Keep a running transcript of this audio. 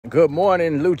Good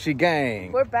morning, Lucci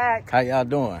gang. We're back. How y'all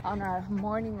doing? On our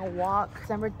morning walk,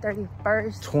 December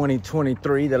 31st.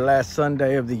 2023, the last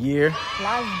Sunday of the year.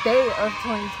 Last day of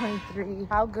 2023.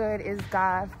 How good is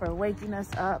God for waking us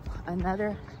up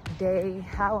another day?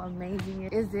 How amazing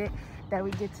is it that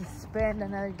we get to spend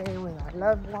another day with our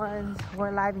loved ones? We're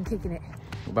alive and kicking it.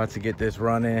 We're about to get this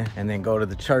run in and then go to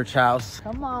the church house.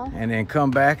 Come on. And then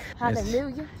come back.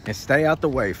 Hallelujah. And stay out the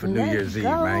way for New Year's Eve,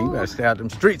 man. You better stay out them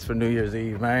streets for New Year's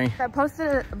Eve, man. I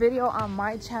posted a video on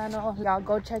my channel. Y'all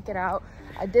go check it out.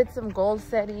 I did some goal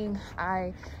setting.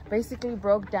 I basically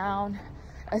broke down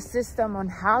a system on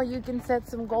how you can set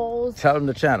some goals. Tell them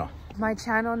the channel. My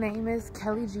channel name is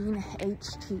Kelly Jean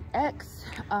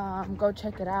HTX. Go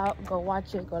check it out. Go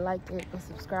watch it. Go like it. Go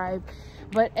subscribe.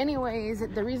 But anyways,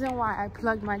 the reason why I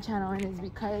plugged my channel in is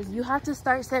because you have to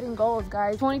start setting goals,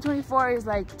 guys. 2024 is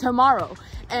like tomorrow,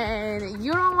 and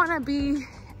you don't want to be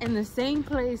in the same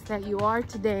place that you are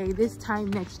today this time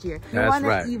next year. You want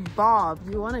to evolve.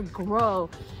 You want to grow.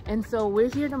 And so we're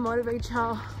here to motivate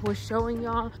y'all. We're showing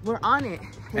y'all we're on it.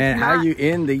 And how you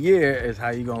end the year is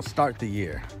how you gonna start the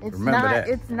year. Remember that.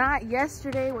 It's not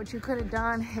yesterday what you could have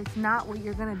done. It's not what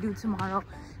you're gonna do tomorrow.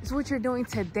 It's what you're doing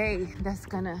today that's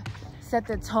gonna set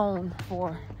the tone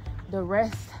for the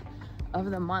rest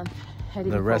of the month.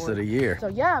 The rest of the year. So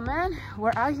yeah, man,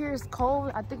 we're out here. It's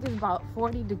cold. I think it's about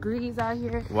 40 degrees out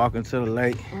here. Walking to the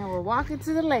lake. And we're walking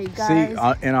to the lake, guys.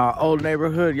 See, in our old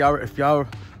neighborhood, if y'all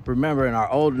remember, in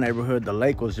our old neighborhood, the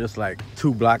lake was just like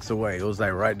 2 blocks away. It was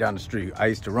like right down the street. I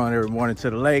used to run every morning to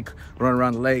the lake, run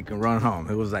around the lake, and run home.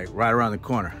 It was like right around the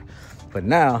corner. But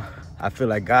now I feel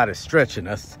like God is stretching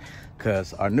us,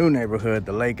 because our new neighborhood,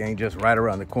 the lake ain't just right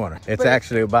around the corner. It's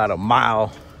actually about a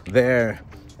mile there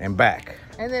and back.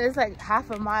 And then it's like half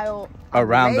a mile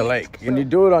around the lake. When you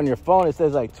do it on your phone, it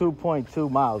says like 2.2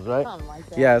 miles, right? Something like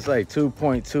that. Yeah, it's like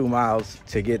 2.2 miles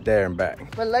to get there and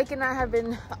back. But Lake and I have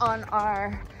been on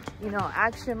our,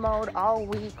 action mode all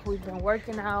week. We've been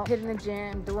working out, hitting the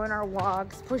gym, doing our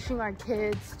walks, pushing our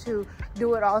kids to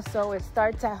do it also. It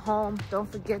starts at home.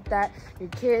 Don't forget that. Your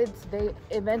kids, they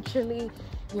eventually,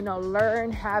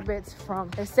 learn habits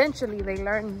they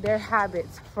learn their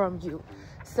habits from you.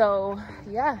 So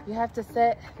yeah, you have to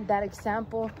set that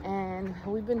example, and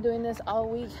we've been doing this all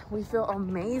week. We feel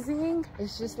amazing.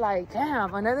 It's just like,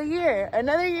 damn, another year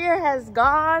has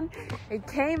gone. It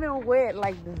came and went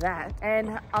like that.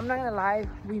 And I'm not gonna lie,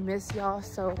 we miss y'all.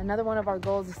 So another one of our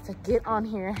goals is to get on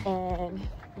here and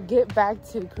get back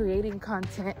to creating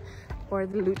content for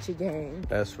the Lucci gang.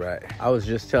 That's right. I was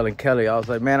just telling Kelly, I was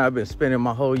like, man, I've been spending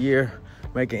my whole year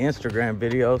making Instagram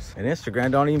videos, and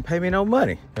Instagram don't even pay me no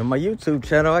money. And my YouTube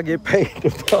channel, I get paid to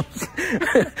post.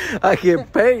 I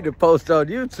get paid to post on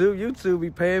YouTube. YouTube be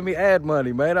paying me ad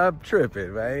money, man. I'm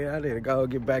tripping, man. I need to go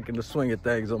get back in the swing of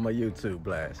things on my YouTube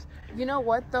blast. You know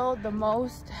what though? The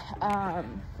most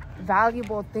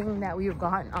valuable thing that we've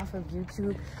gotten off of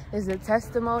YouTube is the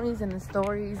testimonies and the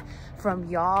stories from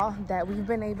y'all that we've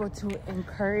been able to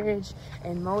encourage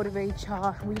and motivate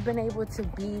y'all. We've been able to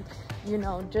be,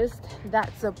 just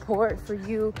that support for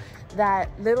you, that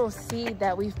little seed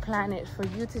that we've planted for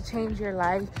you to change your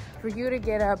life, for you to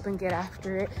get up and get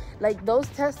after it. Like those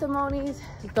testimonies,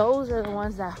 those are the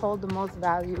ones that hold the most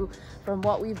value from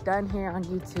what we've done here on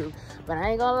YouTube. But I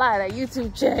ain't gonna lie, that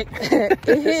YouTube check, it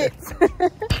hits.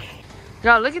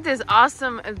 Y'all, look at this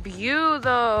awesome view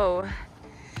though.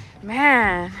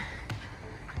 Man,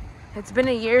 it's been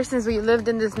a year since we lived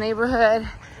in this neighborhood.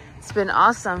 It's been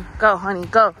awesome. Go, honey,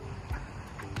 go.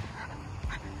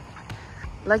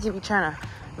 Lucky we trying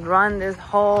to run this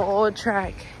whole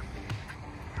track.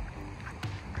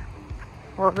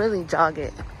 Or really jog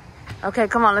it. Okay,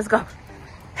 come on, let's go.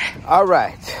 All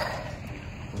right.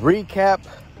 Recap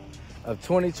of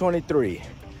 2023.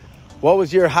 What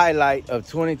was your highlight of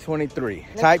 2023?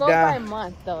 Let's go by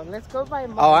month, though. Let's go by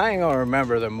month. Oh, I ain't gonna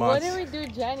remember the months. What did we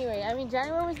do January? I mean,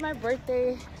 January was my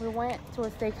birthday. We went to a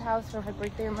steakhouse for my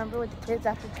birthday. Remember, with the kids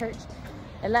after church?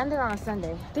 It landed on a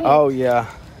Sunday. Oh, yeah.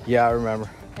 Yeah, I remember.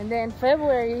 And then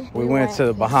February, we went to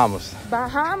the Bahamas.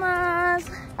 Bahamas.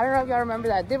 I don't know if y'all remember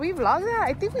that. Did we vlog that?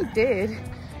 I think we did.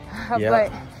 Yeah.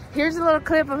 But here's a little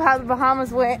clip of how the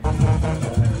Bahamas went.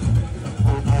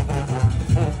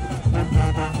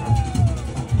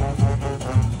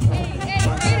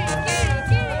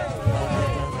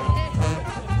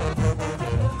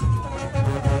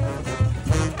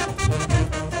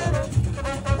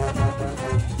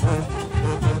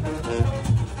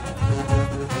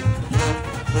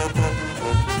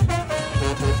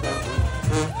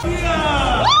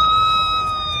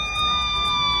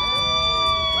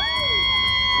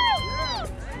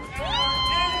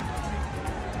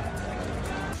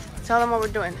 we're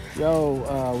doing?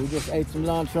 Yo, we just ate some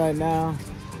lunch right now.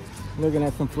 Looking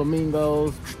at some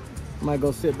flamingos. Might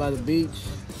go sit by the beach.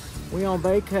 We on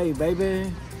vacay,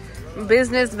 baby.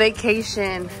 Business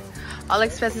vacation. All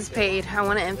expenses paid. I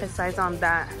want to emphasize on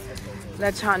that.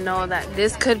 Let y'all know that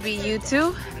this could be you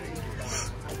too.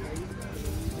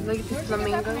 Look at these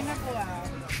flamingos.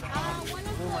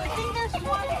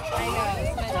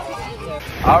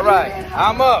 All right,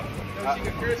 I'm up.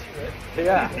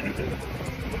 Yeah.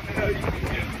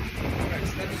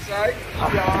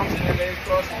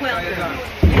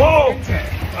 Whoa!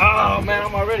 Oh man,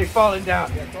 I'm already falling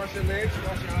down. Cross your legs,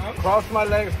 cross your arms. Cross my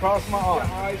legs, cross my arms.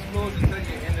 Your eyes closed until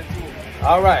you're in the tube.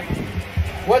 All right.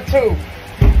 What tube?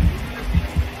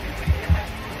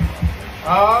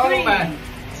 Oh, 3, man.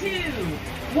 2,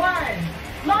 1,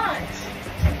 launch.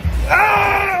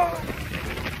 Ah!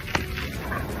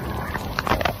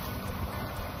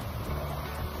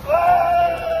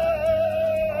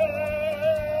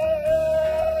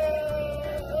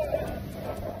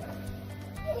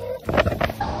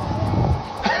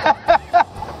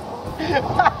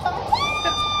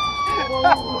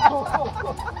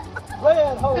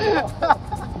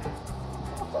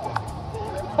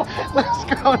 Let's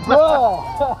go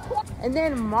now. And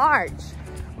then March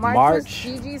was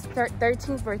Gigi's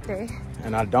 13th birthday.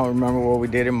 And I don't remember what we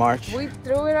did in March. We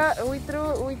threw it up. We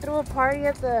threw a party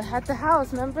at the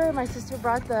house. Remember, my sister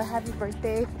brought the happy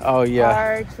birthday. Oh yeah.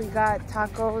 Arch. We got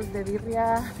tacos de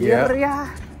birria. Yeah. Birria.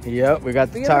 Yep, we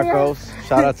got the Birria? tacos.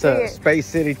 Shout out to Space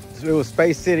City. It was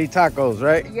Space City Tacos,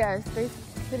 right? Yes, Space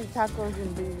City tacos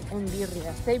and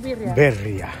birria. Say birria.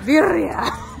 Birria. Birria.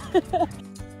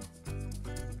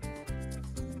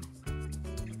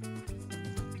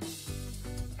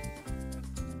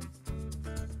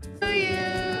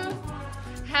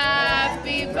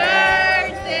 Happy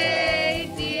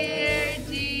birthday, dear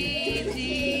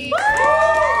Gigi.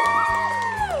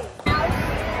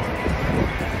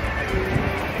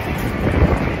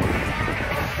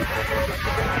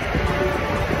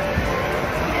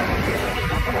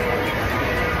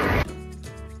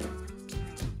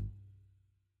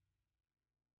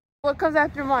 What comes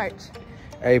after March?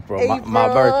 April. My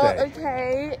birthday.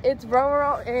 Okay, it's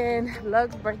Roro and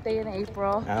Lug's birthday in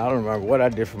April. And I don't remember what I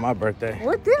did for my birthday.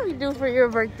 What did we do for your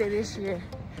birthday this year?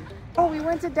 Oh, we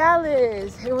went to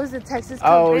Dallas. It was the Texas convention.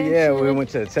 Oh yeah, we went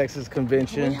to the Texas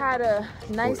convention. We had a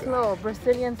nice little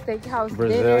Brazilian steakhouse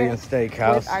Brazilian dinner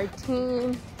steakhouse with our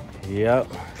team. Yep.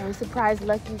 And we surprised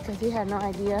Lucky because he had no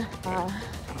idea.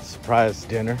 Surprise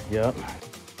dinner. Yep.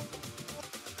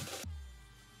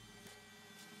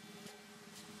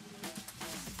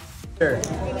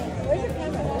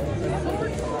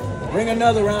 Bring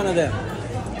another round of them.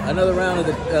 Another round of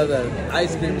the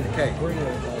ice cream and the cake.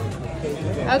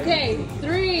 Okay,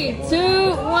 3,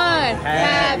 2, 1.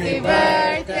 Happy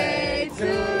birthday to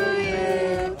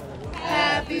you.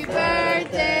 Happy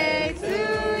birthday to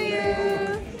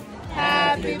you.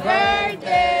 Happy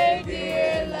birthday,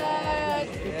 dear Lug.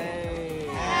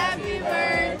 Happy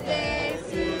birthday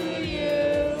to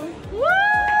you. Woo!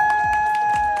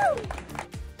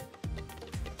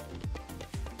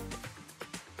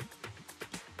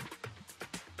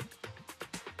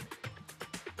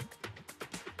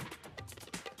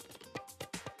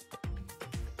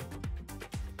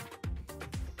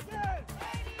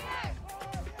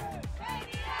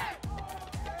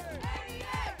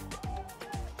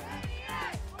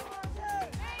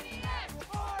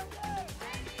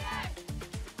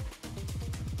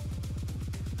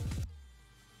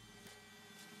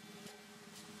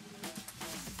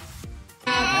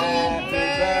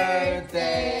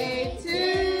 Birthday to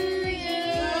you.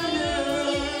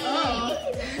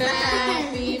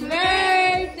 Happy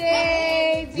birthday,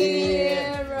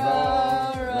 dear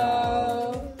Roro.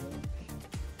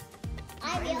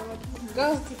 Go.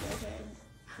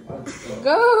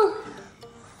 Go.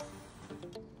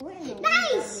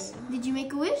 Nice! Did you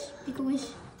make a wish? Make a wish.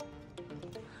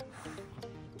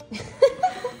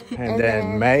 And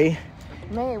then May.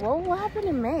 May, what happened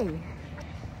in May?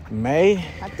 May.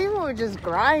 I think we were just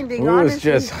grinding. We honestly.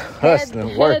 was just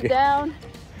hustling, working. Head down,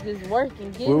 just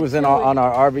working. We was on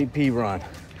our RVP run.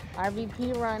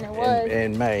 RVP run, it was.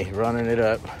 In May, running it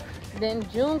up. Then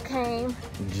June came.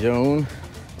 June.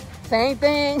 Same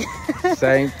thing.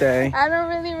 Same thing. I don't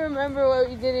really remember what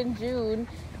we did in June.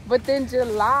 But then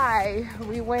July,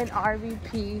 we went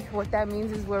RVP. What that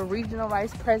means is we're regional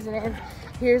vice presidents.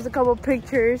 Here's a couple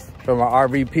pictures. From our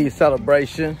RVP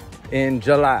celebration in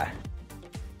July.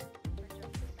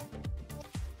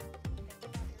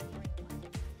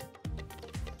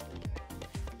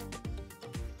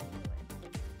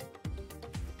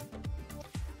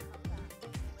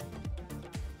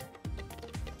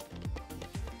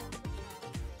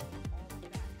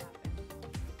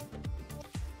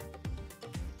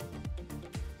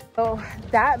 So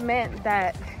that meant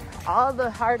that all the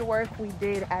hard work we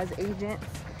did as agents,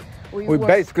 we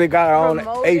basically got our own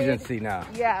promoted. agency now.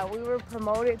 Yeah, we were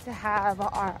promoted to have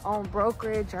our own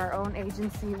brokerage, our own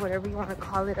agency, whatever you want to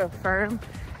call it, a firm.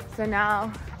 So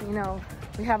now, you know,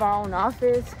 we have our own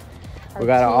office. We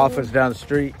got our office down the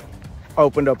street.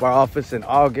 Opened up our office in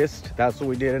August. That's what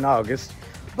we did in August.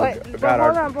 But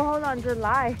hold on,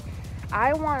 July.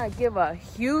 I want to give a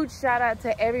huge shout out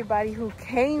to everybody who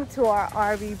came to our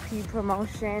RVP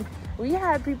promotion. We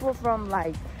had people from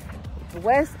like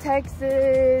West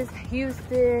Texas,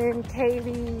 Houston,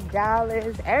 Katy,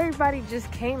 Dallas. Everybody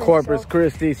just came. Corpus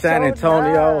Christi, San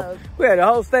Antonio. Love. We had the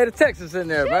whole state of Texas in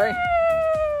there, man.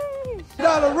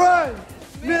 $1 run,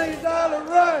 $1 million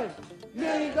run, $1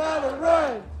 million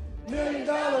run, $1 million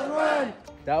run.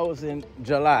 That was in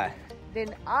July.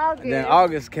 Then August. And then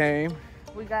August came.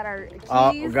 We got our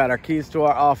keys. We got our keys to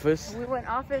our office. We went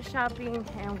office shopping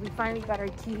and we finally got our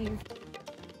keys.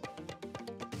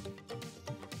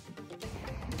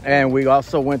 And we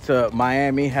also went to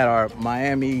Miami, had our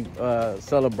Miami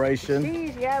celebration.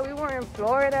 Jeez, yeah, we were in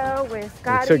Florida with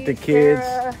Scotty, We took the kids.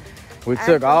 Sarah, We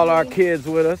took all our Anthony, kids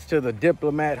with us to the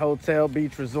Diplomat Hotel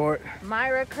Beach Resort.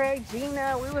 Myra, Craig,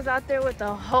 Gina. We was out there with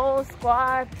the whole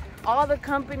squad. All the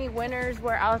company winners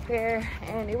were out there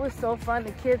and it was so fun.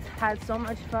 The kids had so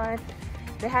much fun.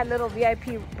 They had little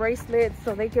VIP bracelets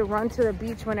so they could run to the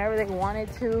beach whenever they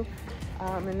wanted to.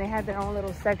 And they had their own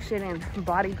little section and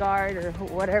bodyguard or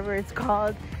whatever it's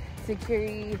called,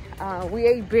 security. We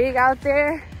ate big out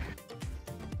there.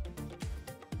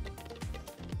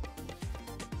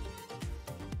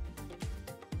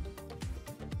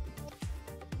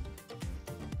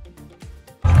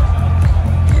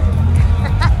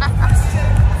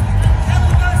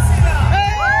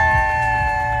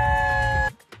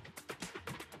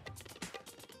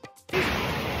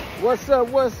 What's up,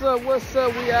 what's up, what's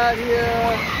up? We out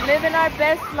here. Living our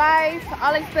best life,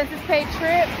 all expenses paid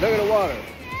trip. Look at the water.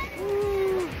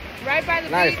 Ooh, right by the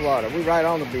Nice beach. water. We right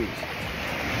on the beach.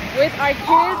 With our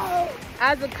kids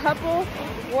as a couple,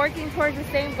 working towards the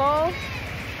same goal,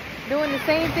 doing the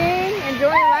same thing,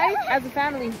 enjoying life as a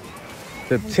family.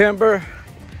 September,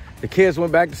 the kids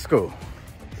went back to school.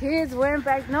 Kids went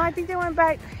back, no, I think they went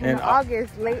back in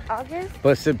August, late August.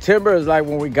 But September is like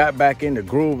when we got back in the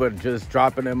groove of just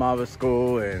dropping them off at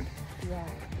school and, Yeah,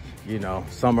 you know,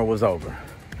 summer was over.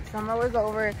 summer was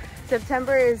over.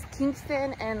 September is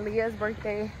Kingston and Leah's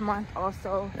birthday month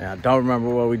also. And I don't remember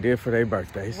what we did for their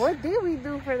birthdays. What did we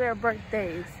do for their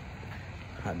birthdays?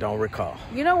 I don't recall.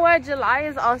 You know what? July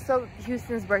is also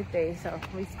Houston's birthday, so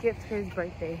we skipped his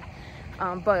birthday.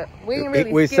 But we didn't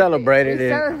really We skip celebrated it. it. We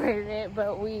celebrated it,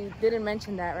 but we didn't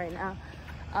mention that right now.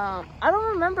 I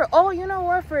don't remember. Oh, you know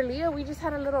what? For Leah, we just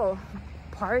had a little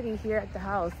party here at the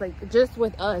house, like just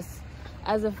with us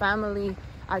as a family.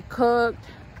 I cooked.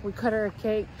 We cut her a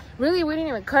cake. Really, we didn't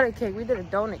even cut a cake. We did a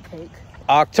donut cake.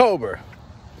 October.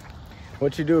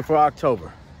 What you do for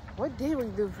October? What did we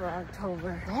do for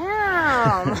October?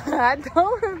 Damn, I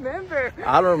don't remember.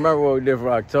 I don't remember what we did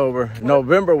for October.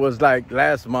 November was like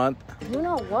last month. You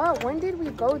know what? When did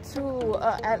we go to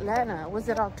Atlanta? Was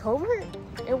it October?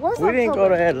 It was We October. didn't go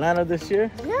to Atlanta this year.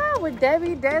 Yeah, with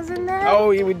Debbie, Des in there. Oh,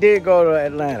 yeah, we did go to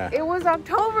Atlanta. It was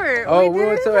October. Oh, we did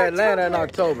went it to in Atlanta in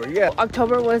October. Yeah.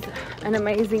 October was an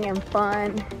amazing and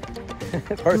fun.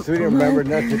 First, we didn't remember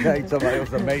nothing. Somebody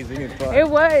was amazing and fun. It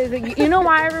was. You know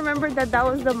why I remembered that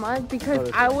was the month? Because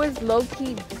I was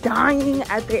low-key dying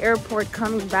at the airport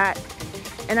coming back.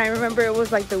 And I remember it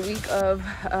was like the week of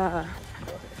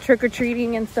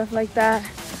trick-or-treating and stuff like that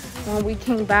when we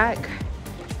came back.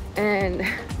 And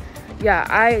yeah,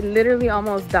 I literally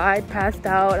almost died, passed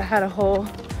out. I had a whole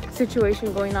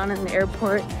situation going on in the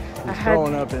airport. I had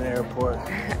Throwing up in the airport.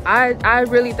 I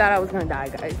really thought I was gonna die,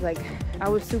 guys. Like, I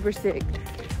was super sick.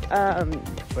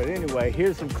 But anyway,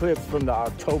 here's some clips from the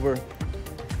October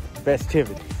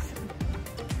festivities.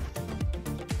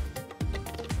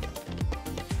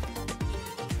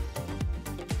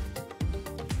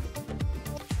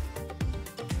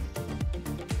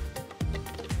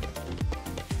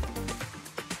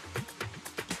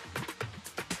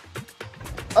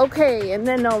 Okay, and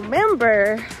then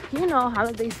November, you know,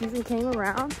 holiday season came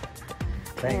around.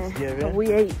 Thanksgiving. And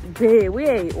we ate big. We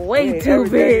ate way too everything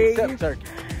big. except turkey.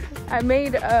 I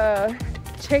made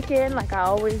chicken like I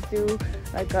always do,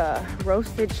 like a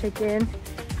roasted chicken.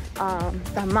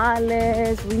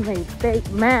 Tamales. We made steak.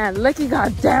 Man, Lucky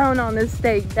got down on the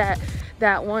steak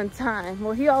that one time.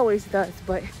 Well, he always does,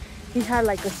 but he had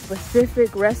like a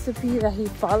specific recipe that he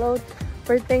followed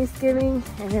for Thanksgiving,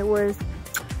 and it was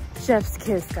chef's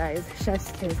kiss, guys.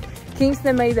 Chef's kiss.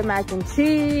 Kingston made the mac and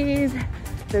cheese.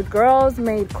 The girls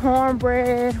made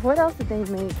cornbread. What else did they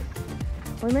make?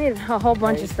 We made a whole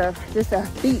bunch of stuff. Just a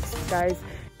feast, guys.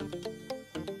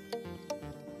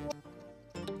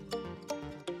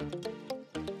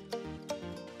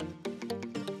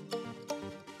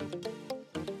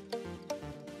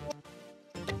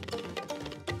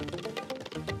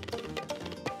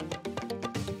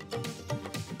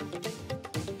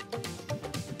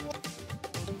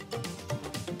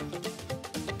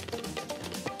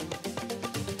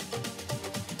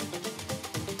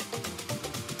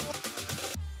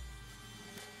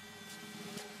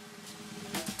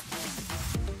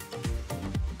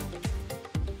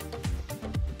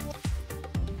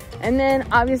 And then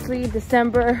obviously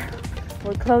December,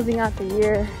 we're closing out the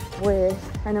year with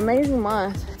an amazing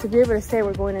month to be able to say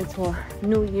we're going into a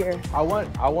new year. I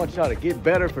want y'all to get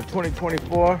better for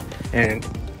 2024 and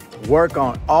work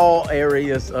on all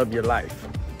areas of your life.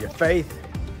 Your faith,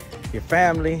 your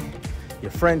family,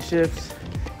 your friendships,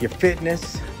 your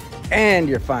fitness, and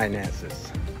your finances.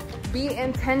 Be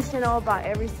intentional about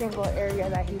every single area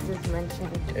that he just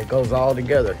mentioned. It goes all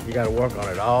together. You got to work on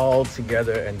it all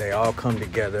together, and they all come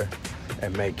together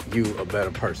and make you a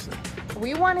better person.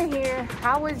 We want to hear,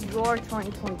 how was your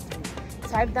 2022?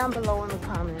 Type down below in the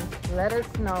comments. Let us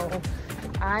know.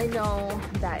 I know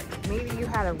that maybe you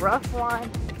had a rough one.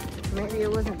 Maybe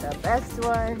it wasn't the best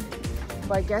one.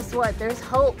 But guess what? There's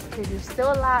hope. If you're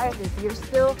still alive, if you're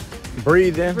still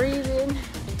breathing,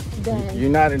 then you're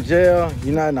not in jail,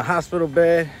 you're not in a hospital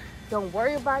bed. Don't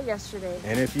worry about yesterday.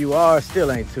 And if you are,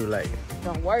 still ain't too late.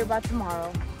 Don't worry about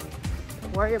tomorrow.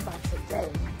 Worry about today.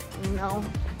 You know,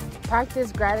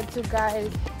 practice gratitude,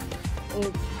 guys.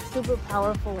 It's super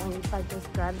powerful when you practice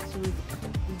gratitude.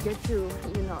 You get to,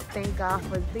 you know, thank God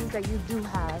for the things that you do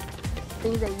have,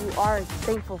 things that you are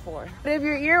thankful for. But if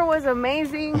your year was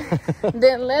amazing,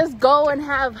 then let's go and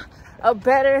have a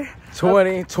better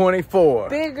 2024.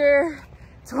 Bigger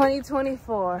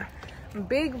 2024.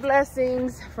 Big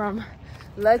blessings from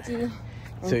Lucky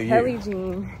and Kelly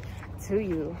Jean to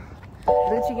you.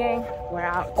 Lucci Gang, we're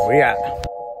out. We out.